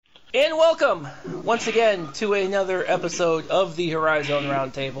And welcome once again to another episode of the Horizon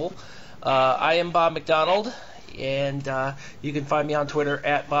Roundtable. I am Bob McDonald, and you can find me on Twitter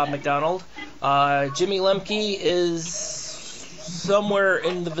at Bob McDonald. Jimmy Lemke is somewhere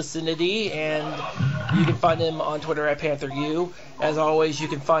in the vicinity, and you can find him on Twitter at PantherU. As always, you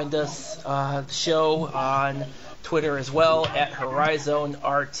can find us, the show, on Twitter as well at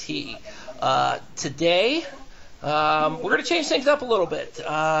HorizonRT. Today, we're going to change things up a little bit.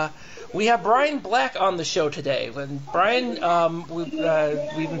 We have Brian Black on the show today. And Brian, we've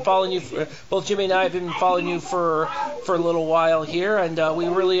been following you. Both Jimmy and I have been following you for a little while here, and we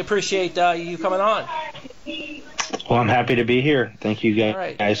really appreciate you coming on. Well, I'm happy to be here. Thank you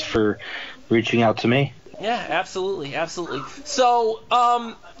guys for reaching out to me. Yeah, absolutely. So,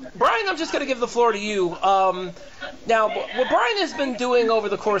 Brian, I'm just going to give the floor to you. Now, what Brian has been doing over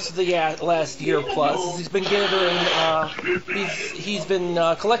the course of the last year plus is he's been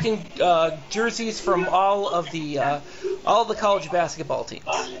collecting jerseys from all of the college basketball teams,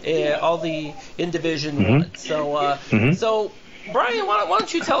 all the in Division One. So, Brian, why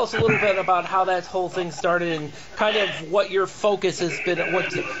don't you tell us a little bit about how that whole thing started and kind of what your focus has been,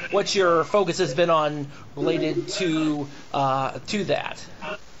 what your focus has been on related to that.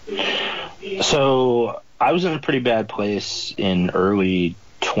 So I was in a pretty bad place in early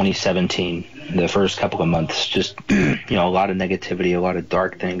 2017. The first couple of months, just a lot of negativity, a lot of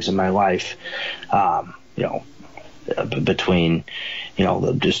dark things in my life. Between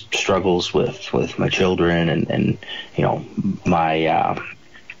just struggles with my children and my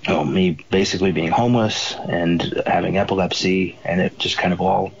me basically being homeless and having epilepsy, and it just kind of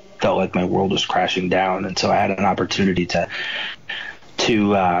all felt like my world was crashing down. And so I had an opportunity to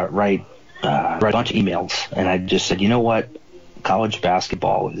write a bunch of emails, and I just said, you know what, college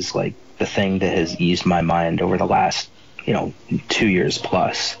basketball is like the thing that has eased my mind over the last 2 years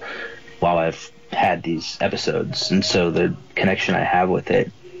plus while I've had these episodes. And so the connection I have with it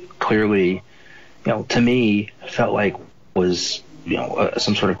clearly, to me, felt like was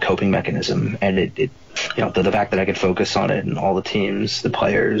some sort of coping mechanism. And it the fact that I could focus on it and all the teams, the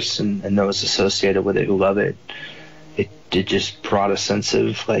players, and those associated with it who love it, it just brought a sense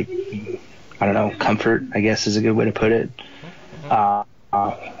of comfort, I guess is a good way to put it.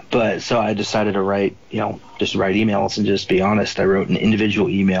 But so I decided to write emails and just be honest. I wrote an individual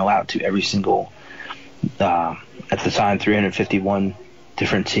email out to every single, at the time, 351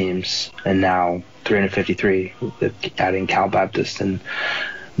 different teams, and now 353, adding Cal Baptist and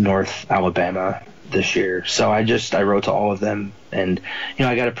North Alabama this year. So I wrote to all of them, and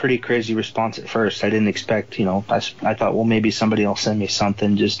I got a pretty crazy response at first. I didn't expect, I thought, well, maybe somebody will send me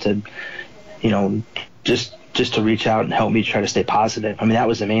something just to, just to reach out and help me try to stay positive. I mean, that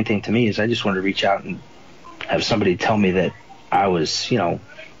was the main thing to me, is I just wanted to reach out and have somebody tell me that I was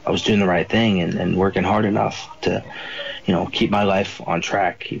doing the right thing and working hard enough to, keep my life on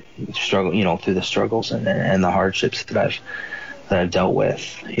track, struggle, through the struggles and the hardships that I've dealt with,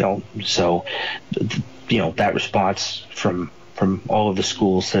 So, that response from all of the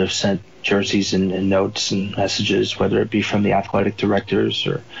schools that have sent jerseys and notes and messages, whether it be from the athletic directors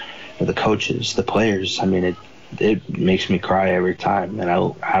or the coaches, the players, I mean, it makes me cry every time. And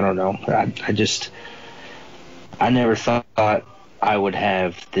I don't know. I never thought I would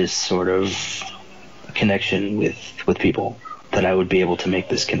have this sort of connection with people, that I would be able to make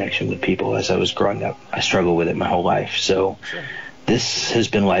this connection with people as I was growing up. I struggled with it my whole life. So This has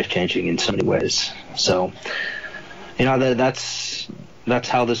been life-changing in so many ways. So, that's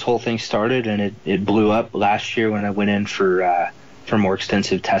how this whole thing started, and it blew up last year when I went in for more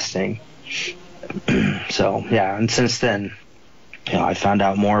extensive testing. So, yeah, and since then, I found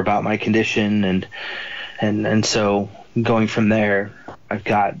out more about my condition, and so going from there, I've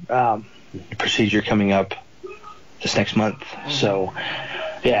got a procedure coming up this next month. So,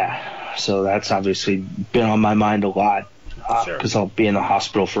 yeah, so that's obviously been on my mind a lot, because I'll be in the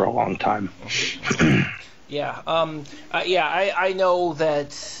hospital for a long time. Yeah, I know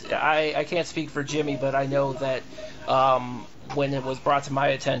that I can't speak for Jimmy, but I know that when it was brought to my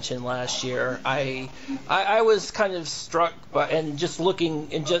attention last year, I was kind of struck by, and just looking,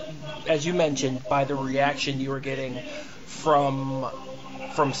 and just as you mentioned, by the reaction you were getting from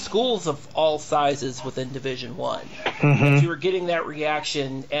schools of all sizes within Division One. You were getting that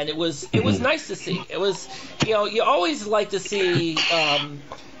reaction, and it was nice to see. It was, you always like to see.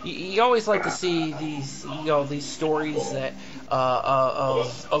 You always like to see these stories that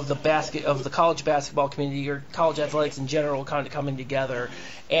of the college basketball community or college athletics in general kind of coming together,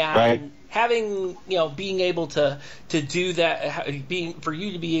 and Right. having being able to do that, for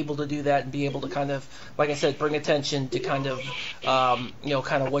you to be able to do that and be able to kind of, like I said, bring attention to kind of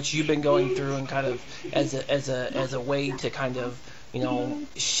kind of what you've been going through, and kind of as a way to kind of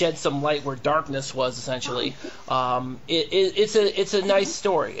shed some light where darkness was, essentially. It's a nice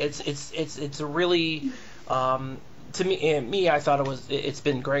story. It's a really, to me, I thought it's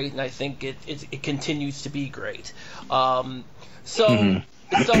been great, and I think it continues to be great. So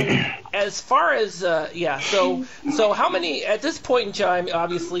as far as so how many at this point in time?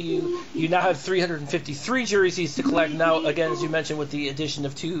 Obviously, you now have 353 jerseys to collect. Now, again, as you mentioned, with the addition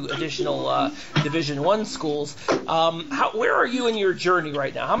of 2 additional Division I schools, where are you in your journey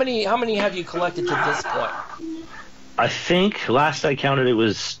right now? How many have you collected to this point? I think last I counted it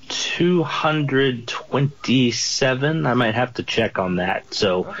was 227. I might have to check on that.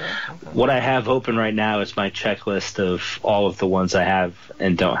 So what I have open right now is my checklist of all of the ones I have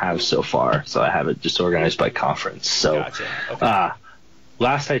and don't have so far. So I have it just organized by conference. So Gotcha. Okay.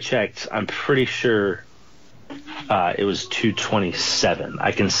 Last I checked, I'm pretty sure it was 227.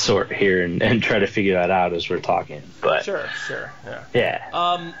 I can sort here and try to figure that out as we're talking. But sure,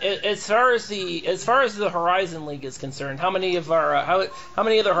 yeah. As far as the Horizon League is concerned, how many of our how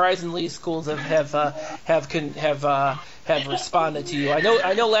many of the Horizon League schools have responded to you?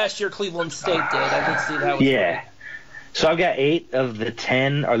 I know last year Cleveland State did. I did see that. Yeah. So I've got 8 of the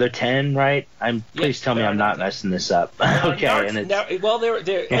 10. Are there 10, right? Please tell me I'm not messing this up. Okay.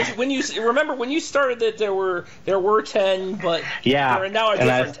 When you started that there were 10, but there are now a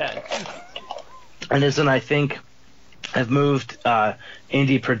different 10. And I think I've moved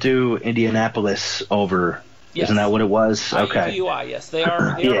Indy, Purdue, Indianapolis over. Yes. Isn't that what it was? Okay. IUPUI, yes. They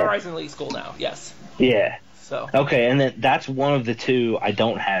are Horizon League school now. Yes. Yeah. So. Okay, and then that's one of the 2 I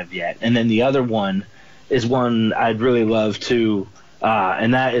don't have yet, and then the other one is one I'd really love to,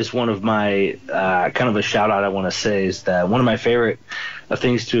 and that is one of my kind of a shout out I want to say is that one of my favorite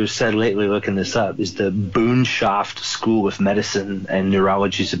things to have said lately looking this up is the Boonshoft School of Medicine and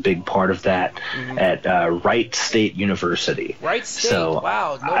Neurology is a big part of that at Wright State University. Wright State, so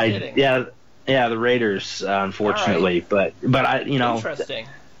wow, no kidding. Yeah, the Raiders, unfortunately, right. but I interesting.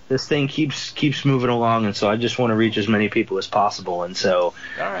 This thing keeps moving along, and so I just want to reach as many people as possible. And so,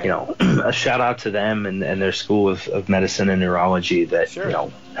 a shout out to them and their School of Medicine and Neurology that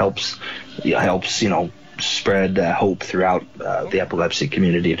helps spread hope throughout the epilepsy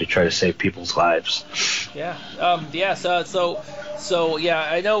community to try to save people's lives. Yeah. So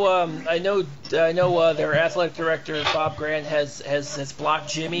I know their athletic director Bob Grant has blocked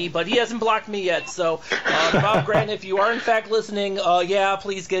Jimmy, but he hasn't blocked me yet. So Bob Grant, if you are in fact listening,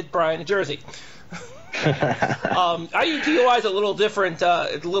 please get Brian a jersey. IUPUI is a little different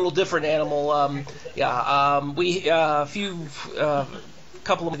animal.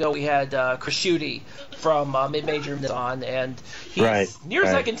 Couple of ago we had Chris Schutte from Mid-Major on, and he's near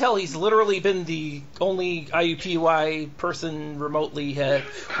as I can tell, he's literally been the only IUPUI person remotely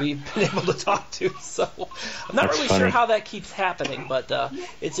we've been able to talk to. So I'm not really sure how that keeps happening, but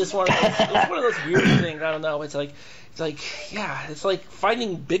it's just one of those weird things. I don't know. It's like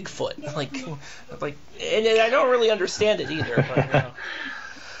finding Bigfoot. Like, and I don't really understand it either.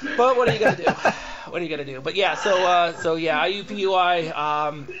 But what are you gonna do? But IUPUI.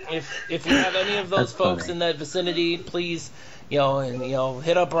 If we have any of those folks in that vicinity, please,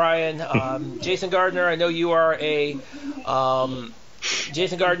 hit up Brian. Jason Gardner, I know you are a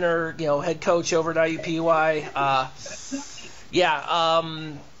Jason Gardner, head coach over at IUPUI.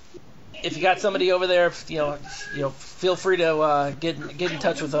 If you got somebody over there, feel free to get in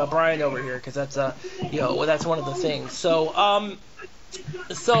touch with Brian over here, because that's that's one of the things. So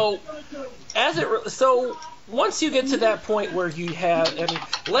once you get to that point where you have,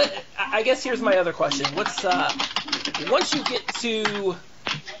 I guess here's my other question. Once you get to,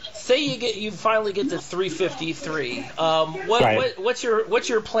 say you finally get to 353, what's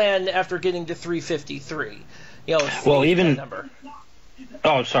your plan after getting to 353? Number.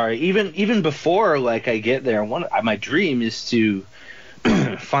 Oh, sorry. Even before I get there, my dream is to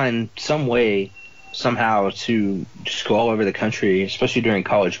find some way somehow to just go all over the country, especially during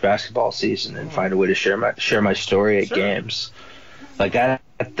college basketball season, and find a way to share my story at games. Like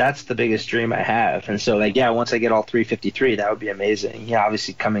that's the biggest dream I have. And so once I get all 353, that would be amazing. Yeah,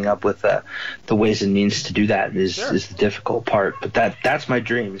 obviously coming up with the ways and means to do that is the difficult part, but that's my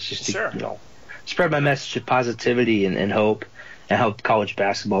dream. It's just to spread my message of positivity and hope, and how college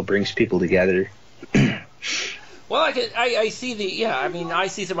basketball brings people together. Well, I see I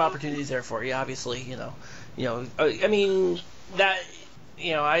see some opportunities there for you. Obviously, that.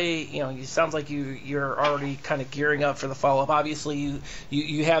 It sounds like you're already kind of gearing up for the follow-up. Obviously,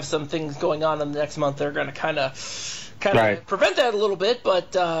 you have some things going on in the next month that are going to kind of Right. prevent that a little bit.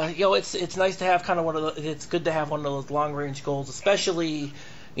 But it's nice to have kind of it's good to have one of those long-range goals, especially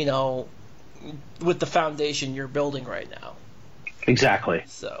with the foundation you're building right now. Exactly.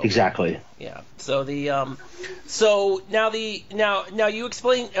 So exactly. Yeah. So now you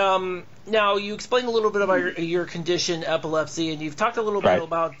explain a little bit about your condition, epilepsy, and you've talked a little bit Right.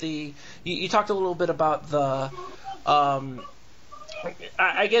 about you talked a little bit about the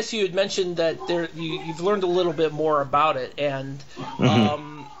I guess you had mentioned that you've learned a little bit more about it, and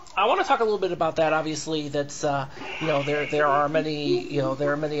I want to talk a little bit about that. Obviously, that's there are many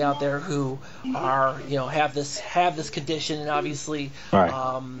out there who are have this condition, and obviously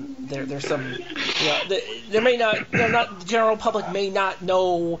Right. there's some there may not the general public may not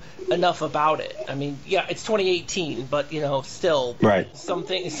know enough about it. I mean, yeah, it's 2018, but still Right. some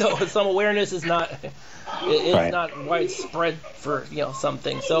awareness is not. It's Right. not widespread for some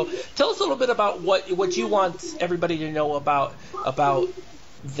things. So tell us a little bit about what you want everybody to know about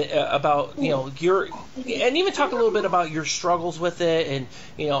your, and even talk a little bit about your struggles with it, and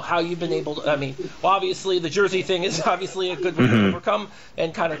how you've been able to. I mean, obviously the jersey thing is obviously a good way to overcome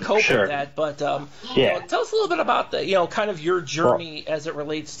and kind of cope Sure. with that. But Yeah. tell us a little bit about the kind of your journey as it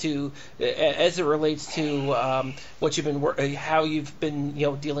relates to what you've been how you've been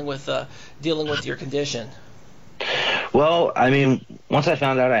dealing with your condition. Well, I mean, once I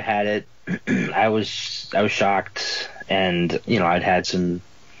found out I had it, I was shocked, and I'd had some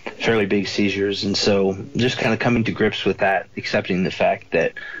fairly big seizures, and so just kind of coming to grips with that, accepting the fact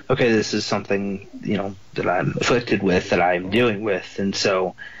that okay, this is something that I'm afflicted with, that I'm dealing with, and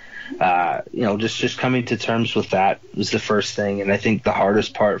so just coming to terms with that was the first thing. And I think the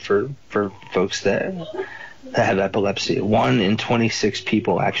hardest part for folks that have epilepsy, 1 in 26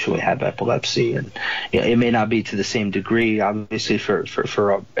 people actually have epilepsy, and it may not be to the same degree, obviously,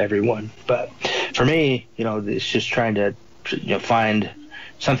 for everyone, but for me, it's just trying to find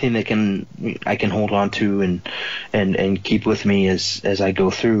something that I can hold on to and keep with me as I go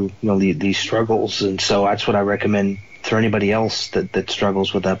through these struggles. And so that's what I recommend for anybody else that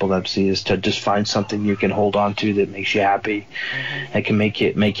struggles with epilepsy, is to just find something you can hold on to that makes you happy, that can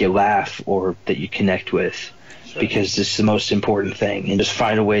make you laugh, or that you connect with. Sure. Because this is the most important thing, and just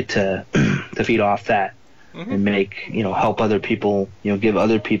find a way to feed off that. And make help other people, give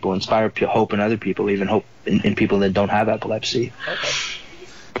other people, inspire hope in other people, even hope in people that don't have epilepsy. Okay.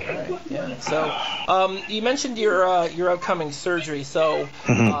 All right. Yeah. So you mentioned your upcoming surgery. So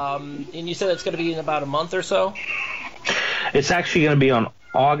and you said it's going to be in about a month or so. It's actually going to be on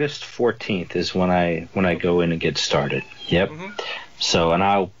August 14th is when I go in and get started. Yep. So, and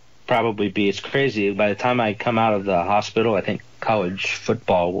I'll probably be, it's crazy, by the time I come out of the hospital, I think college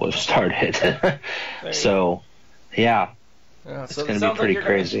football will have started. So, yeah. So it's going to be pretty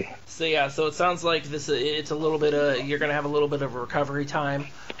crazy. So it sounds like it's a little bit you're going to have a little bit of a recovery time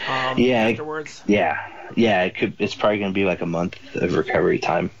afterwards. It's probably going to be like a month of recovery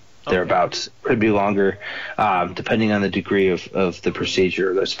time. Thereabouts. Could be longer, depending on the degree of the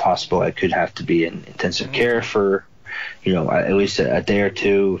procedure. That's possible. I could have to be in intensive care for, at least a day or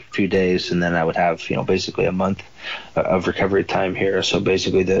two, a few days, and then I would have, basically a month of recovery time here. So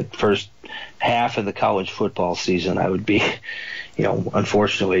basically the first half of the college football season, I would be,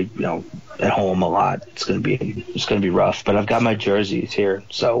 unfortunately, at home a lot. It's going to be rough, but I've got my jerseys here.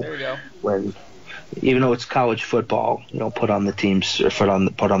 So there you go. Even though it's college football, put on the teams, or put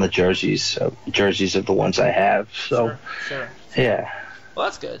on the jerseys. Jerseys of the ones I have. So, sure. Yeah. Well,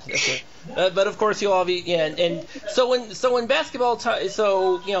 that's good. That's good. But of course, you'll all be and so when basketball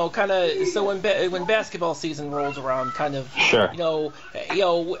when basketball season rolls around, kind of sure.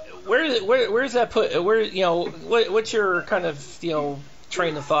 Where's that put? What's your kind of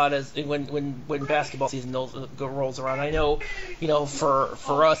train of thought as when basketball season rolls around? I know,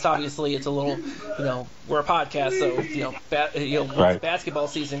 for us, obviously, it's a little, we're a podcast, so once basketball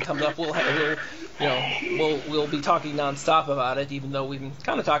season comes up, we'll be talking nonstop about it, even though we've been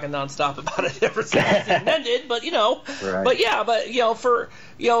kind of talking nonstop about it ever since the season ended. But for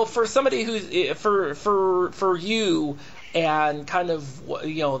somebody who's for you. And kind of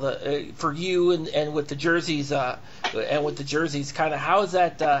for you and with the jerseys kind of how is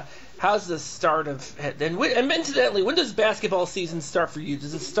that how's the start of and incidentally, when does basketball season start for you?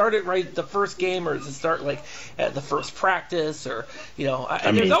 Does it start at the first game, or does it start like at the first practice, or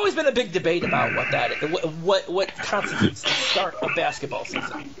there's always been a big debate about what constitutes the start of basketball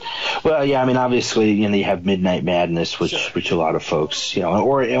season. Well, yeah, I mean, obviously, you have Midnight Madness, which a lot of folks,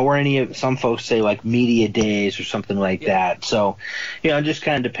 or some folks say like media days or something like that. So, it just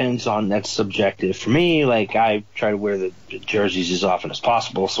kind of depends on, that's subjective. For me, like, I try to wear the jerseys as often as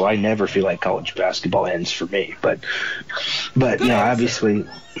possible, so I never feel like college basketball ends for me. But obviously,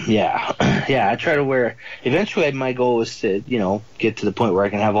 I try to wear. Eventually, my goal is to get to the point where I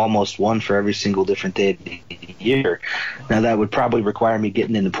can have almost one for every single different day of the year. Now that would probably require me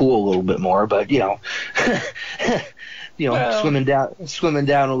getting in the pool a little bit more, but swimming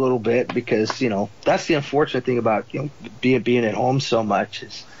down a little bit, because that's the unfortunate thing about being at home so much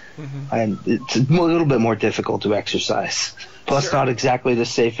is it's a little bit more difficult to exercise. Plus, not exactly the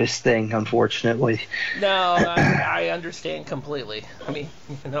safest thing, unfortunately. No, I understand completely. I mean,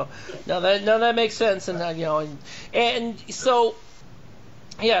 that makes sense, and so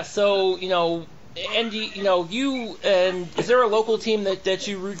is there a local team that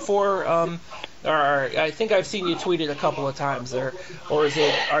you root for? Or I think I've seen you tweet it a couple of times, or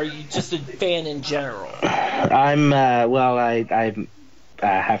are you just a fan in general?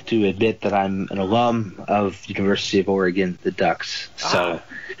 I have to admit that I'm an alum of University of Oregon, the Ducks. So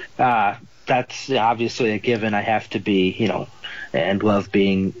that's obviously a given. I have to be, and love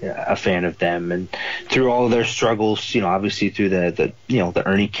being a fan of them. And through all of their struggles, obviously through the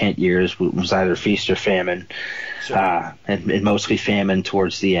Ernie Kent years, was either feast or famine, and mostly famine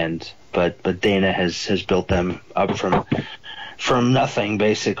towards the end. But Dana has built them up from nothing,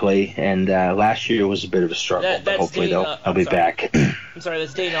 basically, and last year was a bit of a struggle, but hopefully they'll be back. I'm sorry,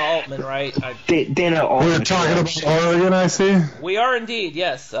 that's Dana Altman, right? Dana Altman. We're talking about Oregon, I see. We are indeed,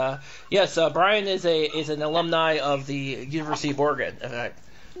 yes. Brian is an alumni of the University of Oregon.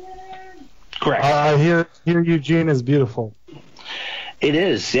 Correct. I hear Eugene is beautiful. It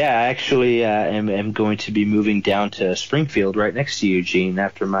is, yeah. I actually am going to be moving down to Springfield, right next to Eugene,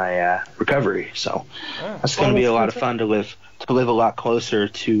 after my recovery. So that's going to be a lot of fun to live a lot closer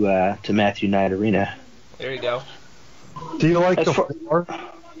to Matthew Knight Arena. There you go. Do you like the floor?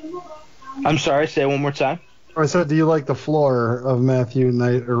 I'm sorry, say it one more time. I said, do you like the floor of Matthew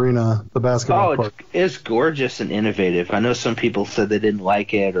Knight Arena, the basketball court? It's gorgeous and innovative. I know some people said they didn't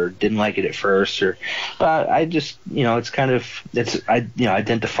like it or didn't like it at first, but I just, it's kind of,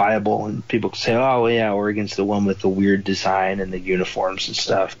 identifiable, and people say, oh yeah, Oregon's the one with the weird design and the uniforms and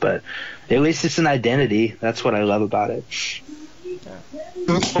stuff, but at least it's an identity. That's what I love about it.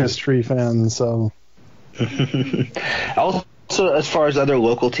 History fan, so. Also, as far as other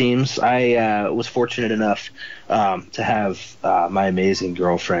local teams, I was fortunate enough to have my amazing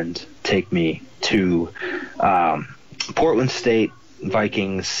girlfriend take me to Portland State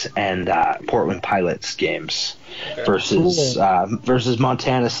Vikings and Portland Pilots games versus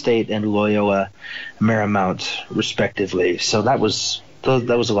Montana State and Loyola Marymount, respectively. So that was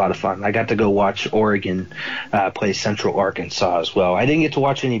a lot of fun. I got to go watch Oregon play Central Arkansas as well. I didn't get to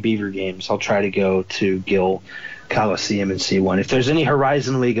watch any Beaver games. I'll try to go to Gill Coliseum and see one. If there's any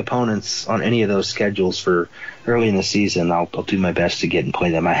Horizon League opponents on any of those schedules for early in the season, I'll do my best to get and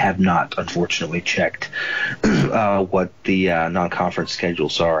play them. I have not, unfortunately, checked what the non-conference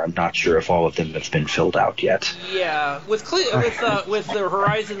schedules are. I'm not sure if all of them have been filled out yet. Yeah, with the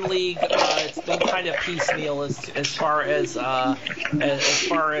Horizon League, it's been kind of piecemeal as far as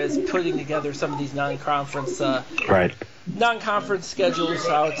putting together some of these non-conference non-conference schedules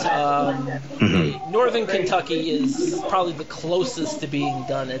out. Northern Kentucky is probably the closest to being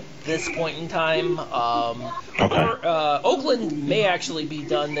done at this point in time. Oakland may actually be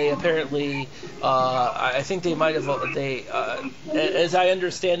done. They apparently, I think they might have. As I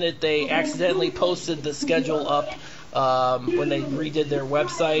understand it, they accidentally posted the schedule up when they redid their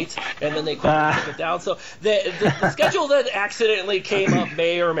website, and then they quickly took it down. So the schedule that accidentally came up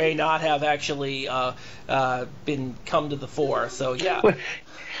may or may not have actually been come to the fore. So yeah.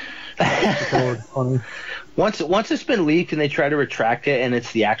 Once it's been leaked and they try to retract it, and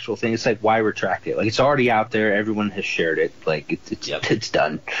it's the actual thing, it's like, why retract it? Like, it's already out there. Everyone has shared it. Like, it's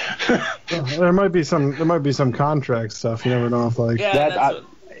done. There might be some contract stuff. You never know if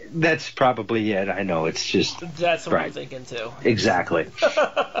that's probably it. I know. It's just that's what I'm thinking too. Exactly.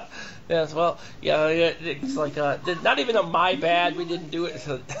 Yes. Well, yeah. It's like not even a my bad. We didn't do it.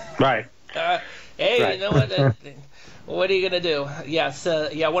 Right. Hey, right. You know what? What are you gonna do? Yes.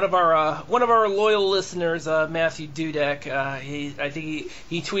 One of our loyal listeners, Matthew Dudek. I think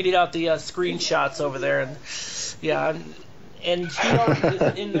he tweeted out the screenshots over there, and and he already is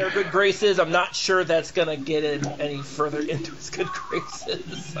in their good graces. I'm not sure that's going to get him any further into his good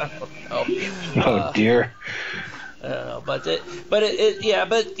graces. I don't know. Oh dear. I don't know, but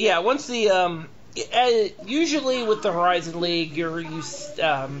once the usually with the Horizon League,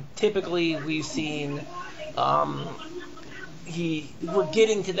 typically we've seen we're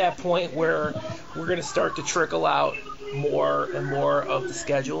getting to that point where we're going to start to trickle out more and more of the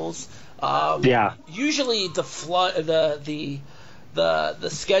schedules. Usually the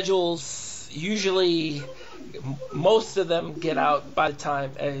schedules usually most of them get out by the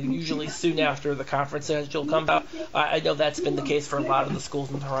time usually soon after the conference schedule comes out. I know that's been the case for a lot of the schools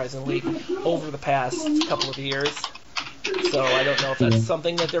in the Horizon League over the past couple of years. So I don't know if that's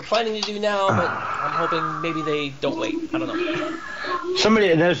something that they're planning to do now, but I'm hoping maybe they don't wait. I don't know.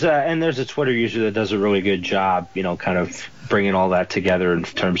 There's a Twitter user that does a really good job, kind of bringing all that together in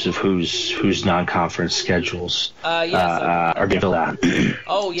terms of whose non-conference schedules are being filled out.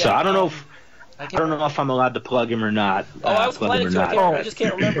 Oh yeah. So I don't know if I'm allowed to plug him or not. I was planning to. I just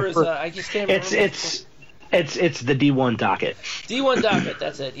can't remember his. It's the D1 docket. D1 docket.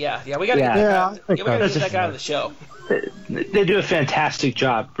 That's it. Yeah. We got to get that guy on the show. They do a fantastic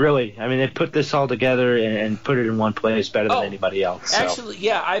job, really. I mean, they put this all together and put it in one place better than anybody else. So.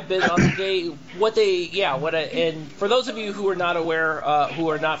 Actually, I've been on the day. And for those of you who are not aware,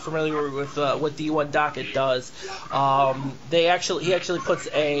 who are not familiar with what D1 docket does, he actually puts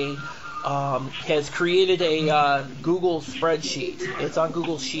has created a Google spreadsheet. It's on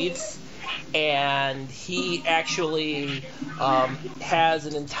Google Sheets. And he actually has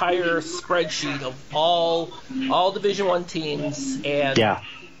an entire spreadsheet of all Division I teams, and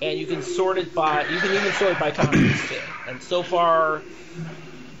you can sort it by conference too. And so far,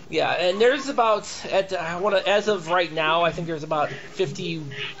 and there's about as of right now, I think there's about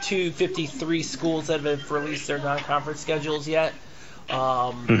 52, 53 schools that have released their non-conference schedules yet.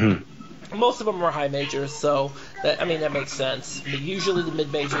 Most of them are high majors, so that makes sense. But usually the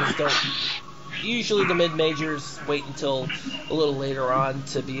mid majors don't. Usually the mid majors wait until a little later on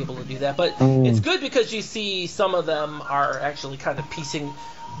to be able to do that. But it's good because you see some of them are actually kind of piecing,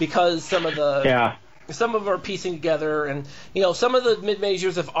 because some of them are piecing together, and some of the mid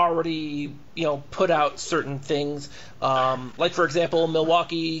majors have already put out certain things. Like for example,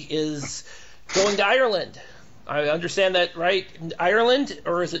 Milwaukee is going to Ireland. I understand that, right? Ireland,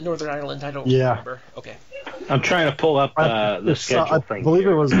 or is it Northern Ireland? I don't remember. Okay. I'm trying to pull up the schedule. I believe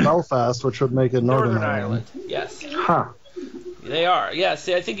it was Belfast, which would make it Northern Ireland. Yes. Huh. They are. Yeah.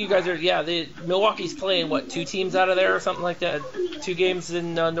 See, I think you guys are. Yeah. Milwaukee's playing 2 teams out of there or something like that. 2 games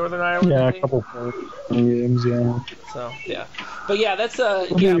in Northern Ireland. Yeah, a couple games. Yeah. So but that's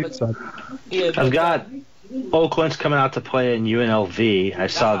I've got Oakland's coming out to play in UNLV. I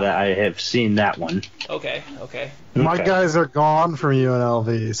saw that. I have seen that one. Okay. My guys are gone from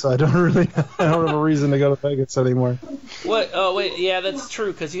UNLV, so I don't have a reason to go to Vegas anymore. What? Oh, wait. Yeah, that's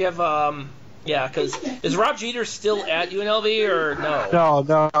true, because you have because is Rob Jeter still at UNLV or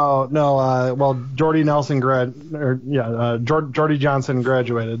no? No. Well, Jordy Johnson graduated.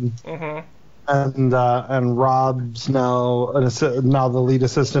 Mm-hmm. And Rob's now the lead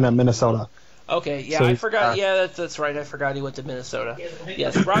assistant at Minnesota. Okay, so, I forgot. That's right. I forgot he went to Minnesota.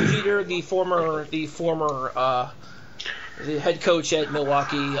 Yes, Rob Jeter, the former the head coach at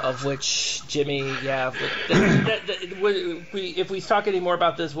Milwaukee, of which Jimmy. If we talk any more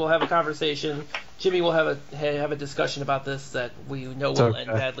about this, we'll have a conversation. Jimmy will have a discussion about this that we know will end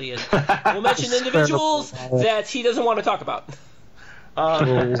badly, and we'll mention individuals that he doesn't want to talk about.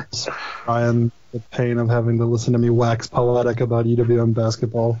 Ryan, the pain of having to listen to me wax poetic about UWM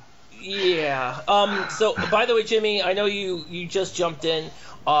basketball. Yeah. So, by the way, Jimmy, I know you just jumped in.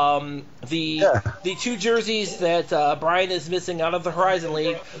 The 2 jerseys that Brian is missing out of the Horizon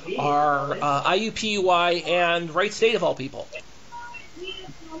League are IUPUI and Wright State, of all people.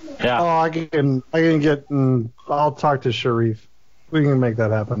 Yeah. Oh, I can get. I'll talk to Sharif. We can make that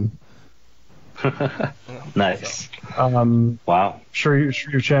happen. Nice. Wow. Sharif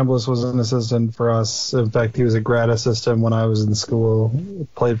Chambliss was an assistant for us. In fact, he was a grad assistant when I was in school.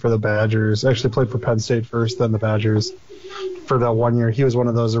 Played for the Badgers. Actually played for Penn State first, then the Badgers for that 1 year. He was one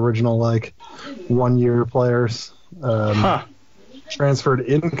of those original 1-year players. Transferred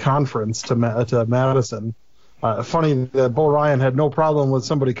in conference to Madison. Funny that Bo Ryan had no problem with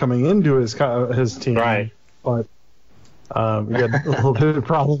somebody coming into his team. Right. But we had a little bit of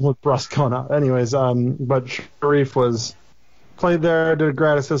problem with Brust going out. Anyways, but Sharif played there, did a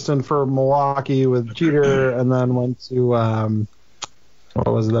grad assistant for Milwaukee with Jeter, and then went to what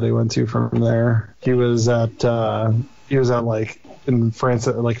was it that he went to from there? He was at in France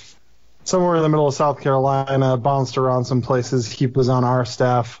at somewhere in the middle of South Carolina, bounced around some places. He was on our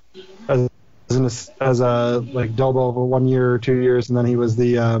staff as a like Dobo for 1 year or 2 years, and then he was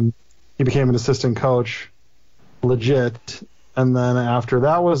he became an assistant coach, legit. And then after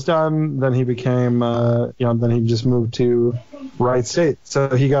that was done, then he became then he just moved to Wright State.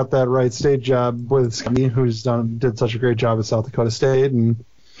 So he got that Wright State job with Scotty, who's did such a great job at South Dakota State, and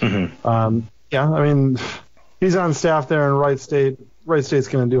he's on staff there in Wright State. Wright State's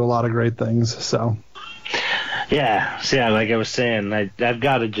going to do a lot of great things. So. Yeah, like I was saying, I've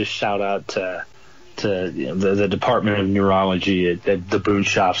got to just shout out to the Department of Neurology at the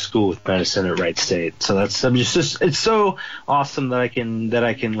Boonshoff School of Medicine at Wright State. So it's so awesome that I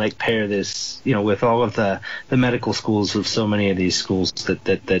can like pair this, with all of the medical schools of so many of these schools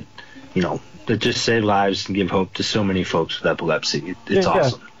that just save lives and give hope to so many folks with epilepsy. It's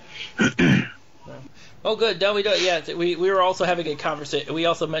awesome. Oh, good. No, we don't. Yeah, we were also having a conversation. We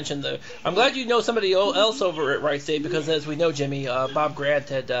also mentioned I'm glad you know somebody else over at Wright State, because as we know, Jimmy, Bob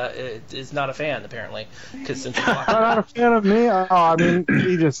Grant is not a fan apparently. Not a fan of me. Oh, I mean,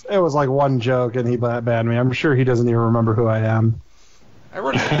 it was like one joke and he banned me. I'm sure he doesn't even remember who I am. I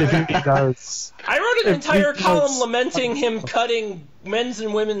wrote an entire column lamenting him cutting men's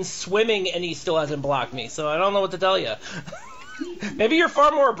and women's swimming, and he still hasn't blocked me. So I don't know what to tell you. Maybe you're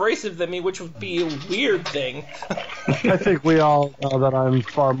far more abrasive than me, which would be a weird thing. I think we all know that I'm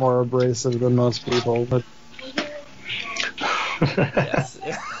far more abrasive than most people, but yes.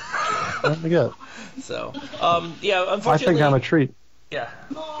 I get. So, unfortunately, I think I'm a treat. Yeah.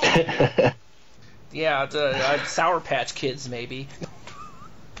 Yeah, Sour Patch Kids, maybe.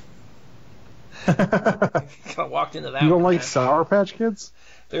 Kind of walked into that. You don't like Sour Patch Kids?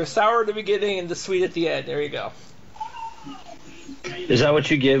 They're sour at the beginning and the sweet at the end. There you go. Is that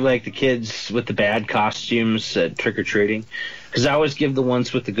what you give, like, the kids with the bad costumes at trick-or-treating? Because I always give the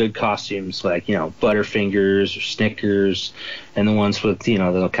ones with the good costumes, like, Butterfingers or Snickers, and the ones with,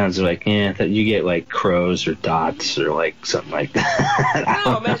 the kinds of, like, that you get, like, crows or dots or, like, something like that.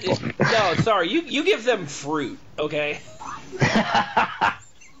 No, man, no, sorry. You give them fruit, okay?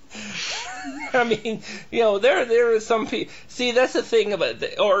 I mean, there are some people. See, that's the thing about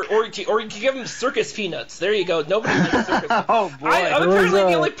it. Or you give them circus peanuts. There you go. Nobody likes circus peanuts. Oh boy! I'm apparently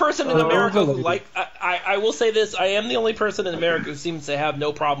the only person in America who I will say this. I am the only person in America who seems to have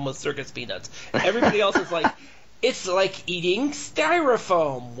no problem with circus peanuts. Everybody else is like, it's like eating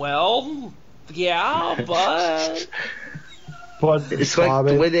styrofoam. Well, yeah, but. It's like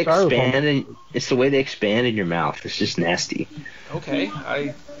the way they expand, and it's the way they expand in your mouth. It's just nasty. Okay,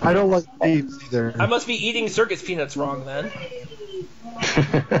 I don't like these either. I must be eating circus peanuts wrong then.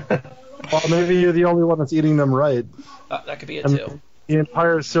 Well, maybe you're the only one that's eating them right. That could be it too. The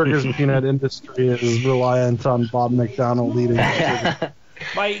entire circus peanut industry is reliant on Bob McDonald eating.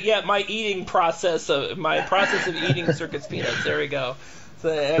 My eating process of eating circus peanuts. There we go.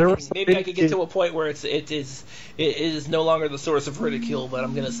 So, maybe I could get to a point where it is no longer the source of ridicule, but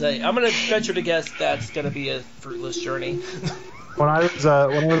I'm gonna venture to guess that's gonna be a fruitless journey. When I was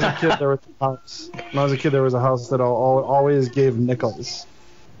a kid, there was a house. When I was a kid, there was a house that always gave nickels.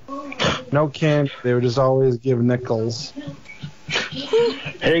 No candy. They would just always give nickels.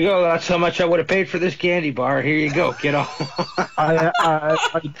 Here you go. That's how much I would have paid for this candy bar. Here you go. Get off. I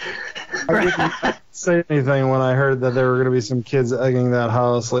didn't say anything when I heard that there were going to be some kids egging that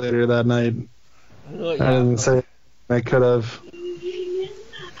house later that night. Oh, yeah. I didn't say I could have.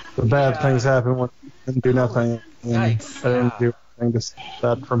 The bad things happen when you didn't do nothing. Yikes. I didn't do anything to stop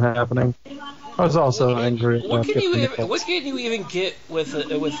that from happening. I was also angry. What can you even get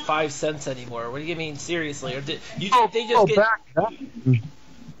with 5 cents anymore? What do you mean, seriously? Or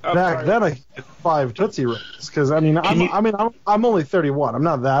back then I get 5 Tootsie Rolls because I'm only 31. I'm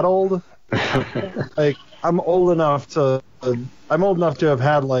not that old. Like I'm old enough to have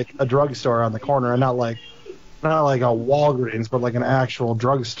had like a drugstore on the corner, and not like a Walgreens, but like an actual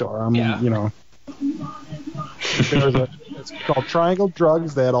drugstore. It's called Triangle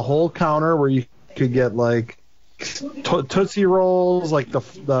Drugs. They had a whole counter where you could get like Tootsie Rolls, like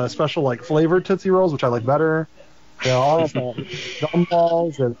the special like flavored Tootsie Rolls, which I like better. They're all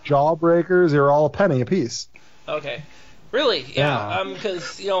gumballs and Jawbreakers. They're all a penny a piece. Okay, really? Yeah.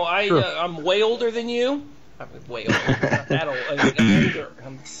 Because I'm way older than you. I'm way older. Not that old. I'm older.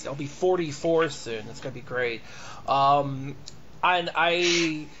 I'll be 44 soon. It's gonna be great. And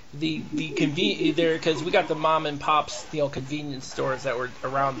the convenience there, because we got the mom and pops convenience stores that were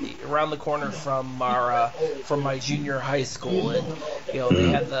around the corner from my junior high school, and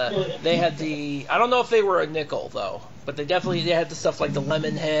they had the I don't know if they were a nickel though, but they had the stuff like the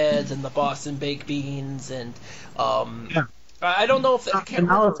lemon heads and the Boston baked beans, and I don't know if and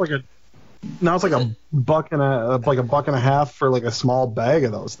now it's like Now it's like a buck and a half for like a small bag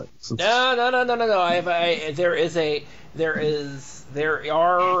of those things. No. There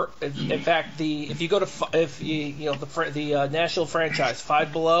are, in fact, if you go to the national franchise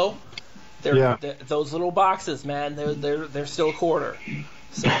Five Below, those little boxes, man, they're still a quarter.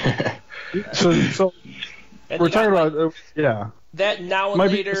 So we're talking about that now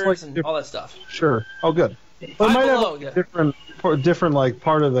and later and all that stuff. Sure. Oh, good. Well, it might have a different like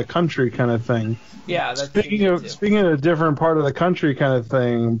part of the country kind of thing. Yeah. Speaking of a different part of the country kind of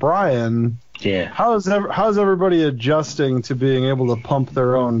thing, Brian. Yeah. How's everybody adjusting to being able to pump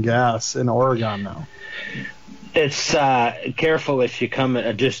their own gas in Oregon now? It's careful if you come.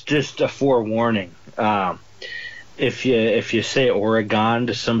 Just a forewarning. If you say Oregon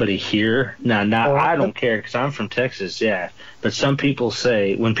to somebody here, now I don't care because I'm from Texas, yeah. But some people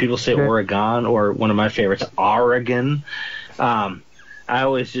when people say Oregon, or one of my favorites, Oregon, I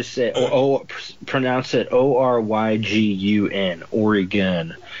always just say pronounce it Orygun,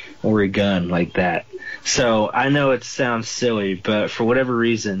 Oregon, like that. So I know it sounds silly, but for whatever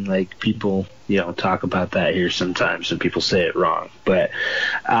reason, like people, talk about that here sometimes, and people say it wrong. But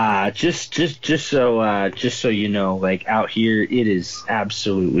just so you know, like out here, it is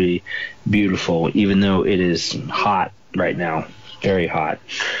absolutely beautiful, even though it is hot right now, very hot.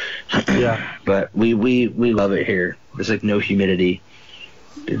 Yeah. But we love it here. There's like no humidity.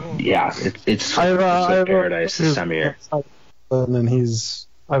 It's paradise this time of year. And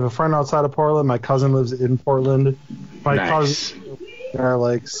I have a friend outside of Portland. My cousin lives in Portland. My cousins are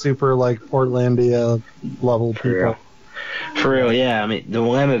like super like Portlandia level people. For real, yeah. I mean, the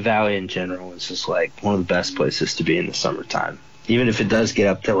Willamette Valley in general is just like one of the best places to be in the summertime. Even if it does get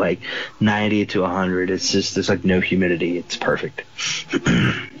up to like 90 to 100, it's just there's like no humidity. It's perfect.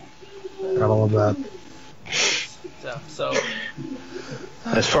 Gotta love that. So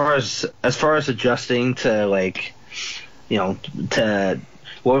as far as adjusting to like, to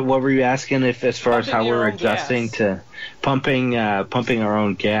what were you asking? If as far as how we're adjusting to pumping our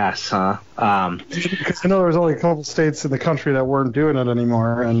own gas, huh? Because I know there's only a couple states in the country that weren't doing it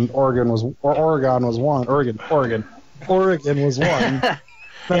anymore, and Oregon was one. Oregon was one. Oregon.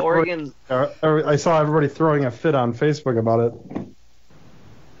 I saw everybody throwing a fit on Facebook about it.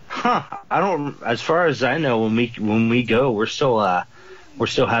 Huh? I don't. As far as I know, when we go, we're still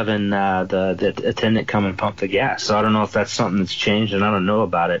having the attendant come and pump the gas. So I don't know if that's something that's changed, and I don't know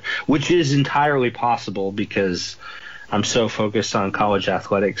about it, which is entirely possible because I'm so focused on college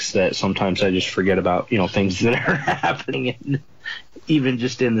athletics that sometimes I just forget about things that are happening even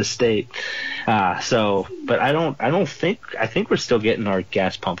just in the state. But I think we're still getting our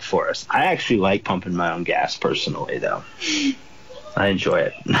gas pumped for us. I actually like pumping my own gas personally, though. I enjoy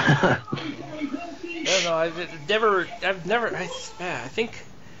it. I don't know. I've never. I think.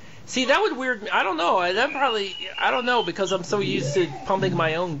 See, that would weird me. I don't know. I don't know because I'm so used to pumping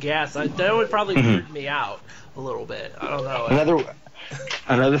my own gas. That would probably weird me out a little bit. I don't know.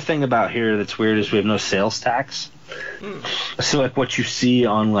 Another thing about here that's weird is we have no sales tax. So like what you see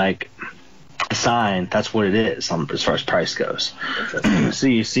on like a sign, that's what it is as far as price goes. So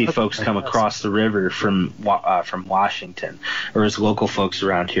you see folks come across the river from Washington, or as local folks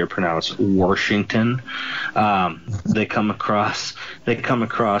around here pronounce Washington. They come across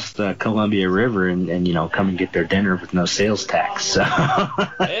the Columbia River and come and get their dinner with no sales tax. So.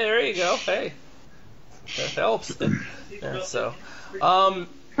 Hey, there you go. Hey, that helps. Yeah, so. Kind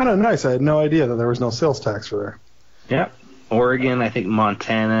of nice. I had no idea that there was no sales tax for there. Yep. Oregon, I think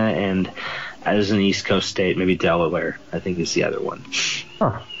Montana, and as an East Coast state, maybe Delaware, I think is the other one.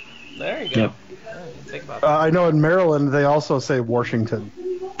 Huh. There you go. Yep. Think about that. I know in Maryland they also say Washington.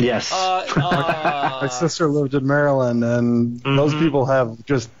 Yes. My sister lived in Maryland, and those people have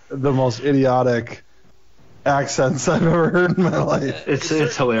just the most idiotic accents I've ever heard in my life.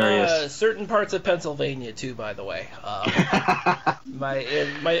 It's hilarious. Certain parts of Pennsylvania too, by the way.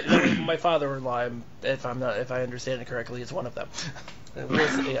 My father-in-law, if I understand it correctly, is one of them.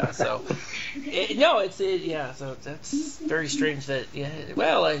 Yeah. So, So that's very strange that. Yeah.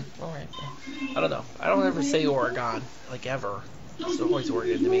 Well, all right. I don't know. I don't ever say Oregon like ever. It's always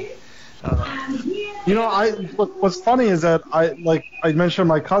Oregon to me. I don't know. What's funny is that I mentioned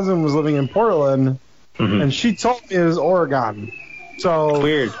my cousin was living in Portland. And she told me it was Oregon. So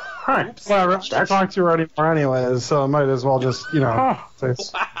weird. Huh. Well, I don't talk to her anymore anyways, so I might as well just,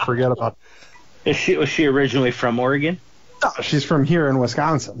 forget about it. Was she originally from Oregon? No, she's from here in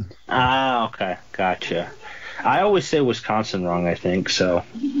Wisconsin. Ah, okay. Gotcha. I always say Wisconsin wrong, I think, so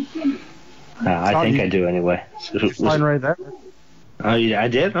I think I do anyway. Line right there. Oh, yeah, I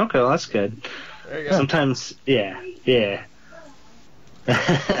did? Okay, well, that's good. There you go. Sometimes, yeah.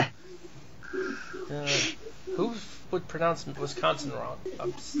 would pronounce Wisconsin wrong?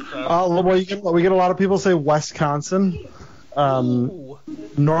 Well, we get a lot of people say Wisconsin.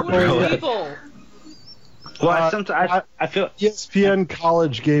 Normally, people. Well, I feel ESPN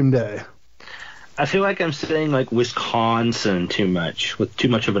College Game Day. I feel like I'm saying like Wisconsin too much, with too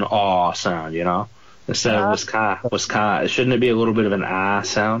much of an aw sound, you know, instead of Wisconsin. Shouldn't it be a little bit of an ah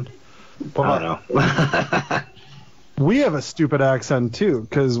sound? I don't know. We have a stupid accent too,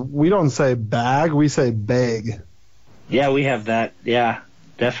 because we don't say bag, we say bag. Yeah, we have that. Yeah,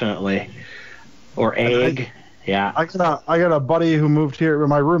 definitely. Or egg. Yeah. I got a buddy who moved here.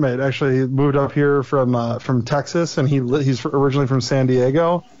 My roommate actually moved up here from Texas, and he's originally from San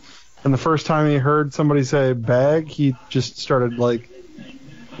Diego. And the first time he heard somebody say bag, he just started like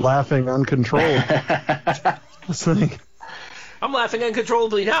laughing uncontrolled. I'm laughing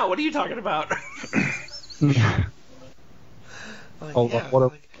uncontrollably now. What are you talking about?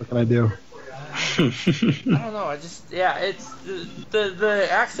 What can I do? I don't know. It's the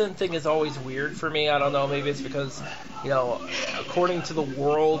accent thing is always weird for me. I don't know. Maybe it's because, according to the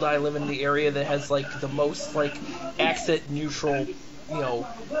world, I live in the area that has like the most like accent neutral.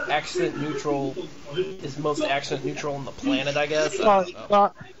 Accent neutral is most accent neutral on the planet, I guess. I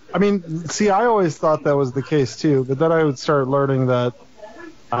always thought that was the case too, but then I would start learning that.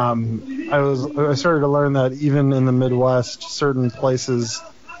 I started to learn that even in the Midwest, certain places,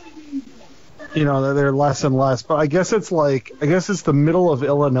 that they're less and less. But I guess it's the middle of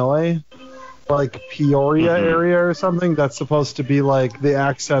Illinois, like Peoria area or something. That's supposed to be like the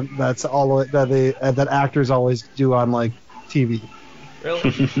accent that's that actors always do on like TV.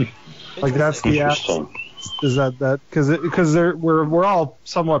 Really? Like that's the accent. Is that because we're all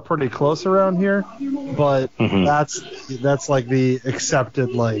somewhat pretty close around here, but that's like the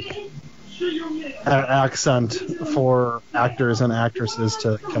accepted like accent for actors and actresses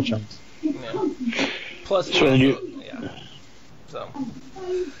to catch on. Yeah. Plus, so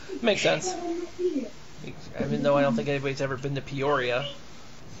makes sense. Even though I don't think anybody's ever been to Peoria.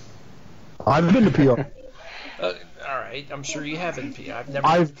 I've been to Peoria. All right, I'm sure you haven't.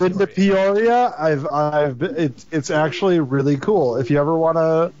 I've been to Peoria. I've been, it's actually really cool. If you're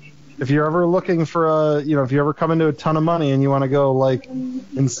ever looking for if you ever come into a ton of money and you want to go like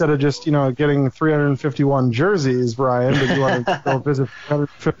instead of just getting 351 jerseys, Brian, but you want to go visit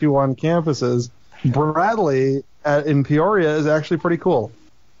 351 campuses, Bradley in Peoria is actually pretty cool.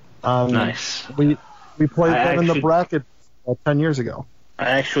 Nice. We played them in the bracket 10 years ago. I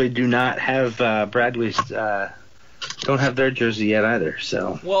actually do not have Bradley's. Don't have their jersey yet either.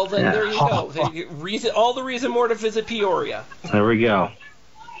 So. Well, then there you go. All the reason more to visit Peoria. There we go.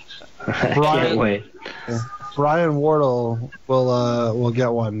 Can't wait. Brian Wardle will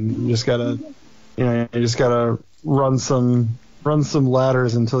get one. You just gotta run some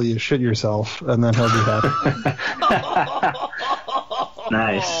ladders until you shit yourself, and then he'll be happy.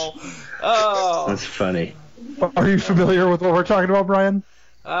 Nice. Oh. That's funny. Are you familiar with what we're talking about, Brian?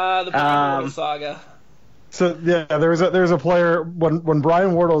 The Brian Wardle saga. So yeah, there's a player when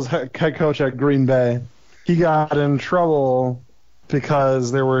Brian Wardle's head coach at Green Bay, he got in trouble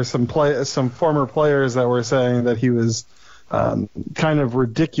because there were some former players that were saying that he was kind of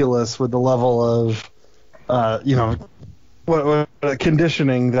ridiculous with the level of what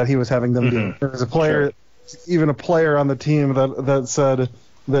conditioning that he was having them do. There was a player, even a player on the team that said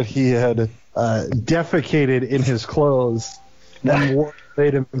that he had defecated in his clothes and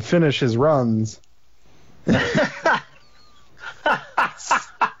made him finish his runs.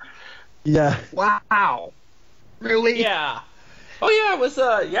 Yeah. Wow. Really? Yeah. Oh yeah, it was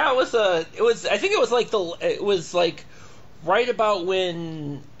I think it was like right about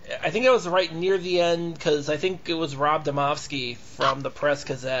when I think it was right near the end because I think it was Rob Domofsky from the Press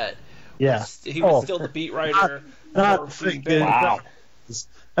Gazette. Yeah. He was still the beat writer for Green Bay. Wow.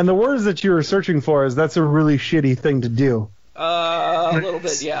 And the words that you were searching for is that's a really shitty thing to do. A little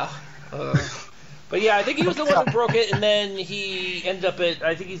bit, yeah. But yeah, I think he was the one who broke it, and then he ended up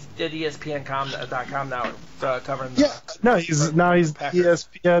I think he's at ESPN.com now, covering the. Yeah, no, he's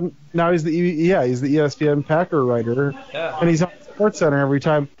ESPN. Now he's the ESPN Packer writer, and he's on SportsCenter every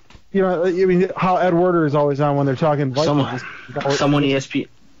time. How Ed Werder is always on when they're talking Vikings. Someone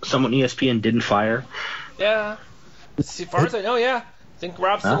ESPN didn't fire. Yeah, as far as I know, yeah. I think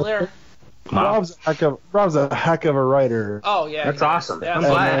Rob's still there. Wow. Rob's a heck of a writer. Oh yeah, that's awesome. Yeah, I'm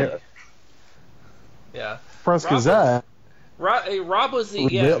glad. Yeah. Press Gazette. Rob was the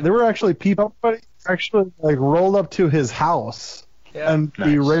There were actually people actually like rolled up to his house and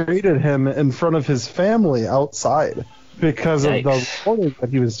berated him in front of his family outside because of the reporting that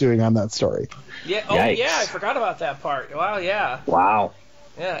he was doing on that story. Yeah. Oh, Yikes. Yeah. I forgot about that part. Wow. Yeah. Wow.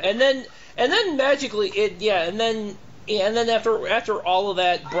 Yeah, and then magically and then after all of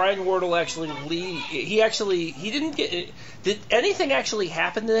that, Brian Wardle actually he didn't get. Did anything actually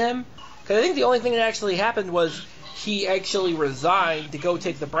happen to him? Because I think the only thing that actually happened was he actually resigned to go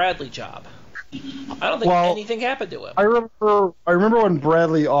take the Bradley job. I don't think anything happened to him. I remember when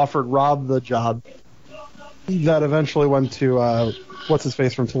Bradley offered Rob the job. That eventually went to what's his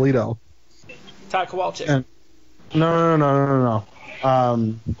face from Toledo. Todd Kowalczyk. No.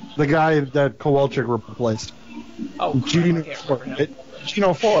 The guy that Kowalczyk replaced. Oh, Gino Ford. Right?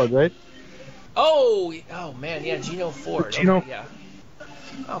 Gino Ford, right? Oh man, yeah, Gino Ford. Gino. Okay, yeah.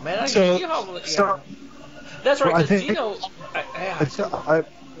 Oh man, That's right. Because Gino. I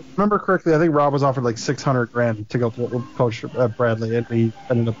remember correctly. I think Rob was offered like $600,000 to go coach at Bradley, and he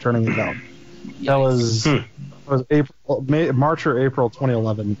ended up turning it down. That was March or April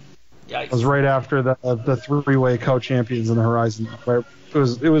 2011. Yikes. It was right after the three-way co-champions in the Horizon. Where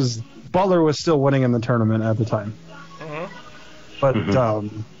it was Butler was still winning in the tournament at the time. Mm-hmm. But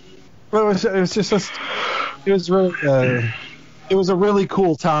it was a really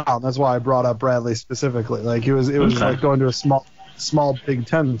cool town. That's why I brought up Bradley specifically. Like it was like going to a small Big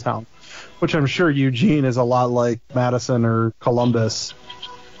Ten town, which I'm sure Eugene is a lot like Madison or Columbus.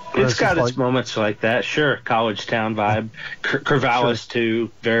 It's got its moments like that, sure. College town vibe. Corvallis, too,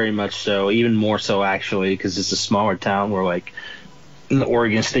 very much so. Even more so, actually, because it's a smaller town where, like, the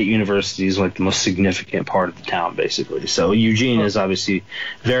Oregon State University is, like, the most significant part of the town, basically. So Eugene is obviously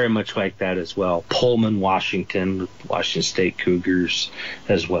very much like that as well. Pullman, Washington State Cougars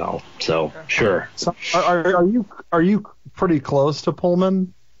as well. So, sure. So, are you pretty close to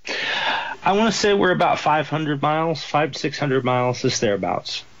Pullman? I want to say we're about 500 miles, 600 miles, just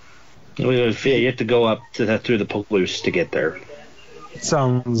thereabouts. You have to go up through the Palouse to get there. It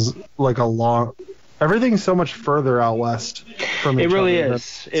sounds like a long. Everything's so much further out west from each other. It really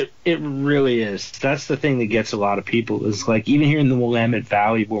is. It really is. That's the thing that gets a lot of people is like even here in the Willamette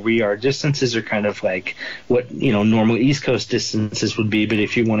Valley where we are, distances are kind of like what normal East Coast distances would be. But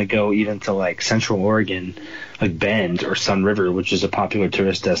if you want to go even to like Central Oregon, like Bend or Sun River, which is a popular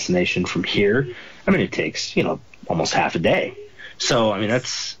tourist destination from here, I mean it takes almost half a day. So I mean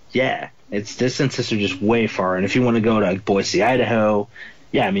it's distances are just way far. And if you want to go to like Boise, Idaho,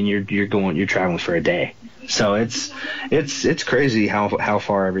 yeah, I mean you're traveling for a day. So it's crazy how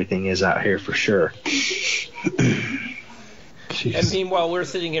far everything is out here for sure. And meanwhile, we're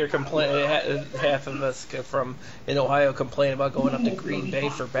sitting here half of us in Ohio complain about going up to Green Bay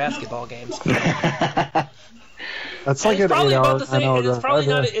for basketball games. That's like an 8 hour.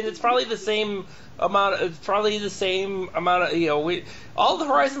 It's probably the same amount. It's probably the same amount of all the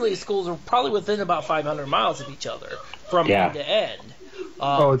Horizon League schools are probably within about 500 miles of each other from end to end.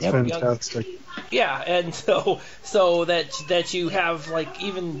 It's fantastic. Yeah, and so that you have like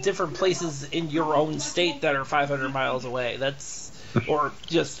even different places in your own state that are 500 miles away. Or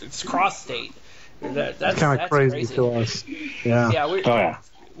just it's cross state. That's kind of crazy to us. Yeah. Yeah.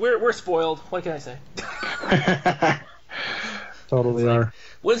 We're spoiled. What can I say? Totally are.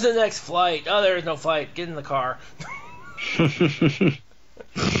 When's the next flight? Oh, there's no flight. Get in the car.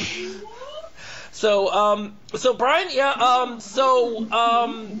 So Brian,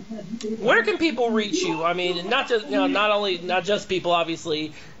 where can people reach you? I mean, not just people,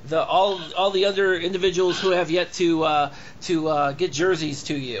 obviously. All the other individuals who have yet to get jerseys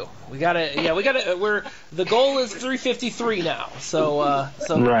to you. The goal is 353 now.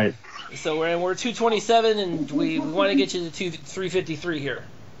 Right. So we're 227, and we want to get you to 353 here.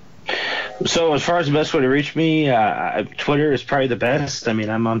 So as far as the best way to reach me, Twitter is probably the best. I mean,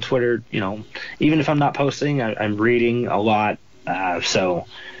 I'm on Twitter, even if I'm not posting, I'm reading a lot. So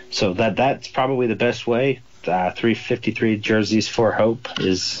that's probably the best way. 353 Jerseys for Hope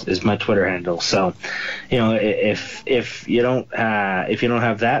is my Twitter handle. So, if you don't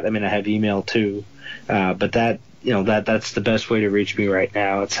have that, I mean, I have email too. But that's the best way to reach me right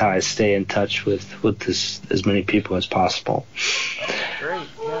now. It's how I stay in touch with as many people as possible. Great,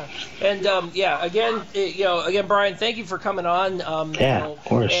 yeah. And again, Brian, thank you for coming on. Of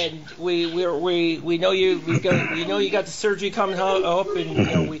course. And we know you got the surgery coming up,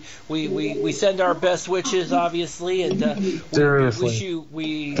 and we send our best wishes, obviously, and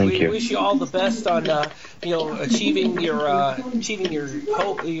we wish you all the best on achieving your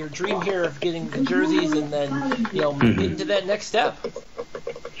hope, your dream here of getting the jerseys, and then getting to that next step.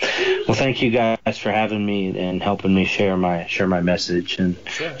 Well, thank you guys for having me and helping me share my message, and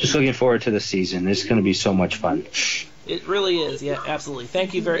just looking forward to the season. It's going to be so much fun. It really is, yeah, absolutely.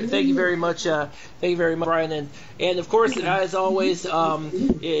 Thank you very much, Brian, and of course, as always,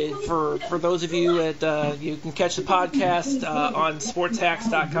 for those of you you can catch the podcast on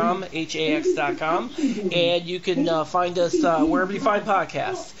sportshacks.com, hax.com, and you can find us wherever you find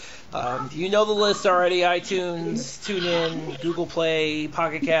podcasts. You know the list already: iTunes, TuneIn, Google Play,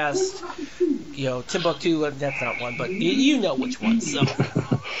 Pocket Cast, Timbuktu. That's not one, but you know which one. So,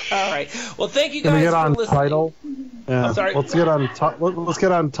 all right. Well, thank you guys. Can we get for on listening. Tidal? Yeah. I'm sorry. Let's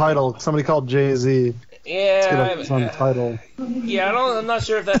get on Tidal. Somebody called Jay-Z. Yeah, Let's get on Tidal. Yeah, I'm not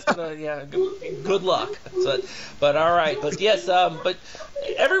sure if that's gonna. Yeah, good luck. But all right. But yes. But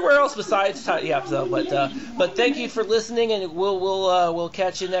everywhere else besides. Yeah. So, but thank you for listening, and we'll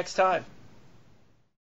catch you next time.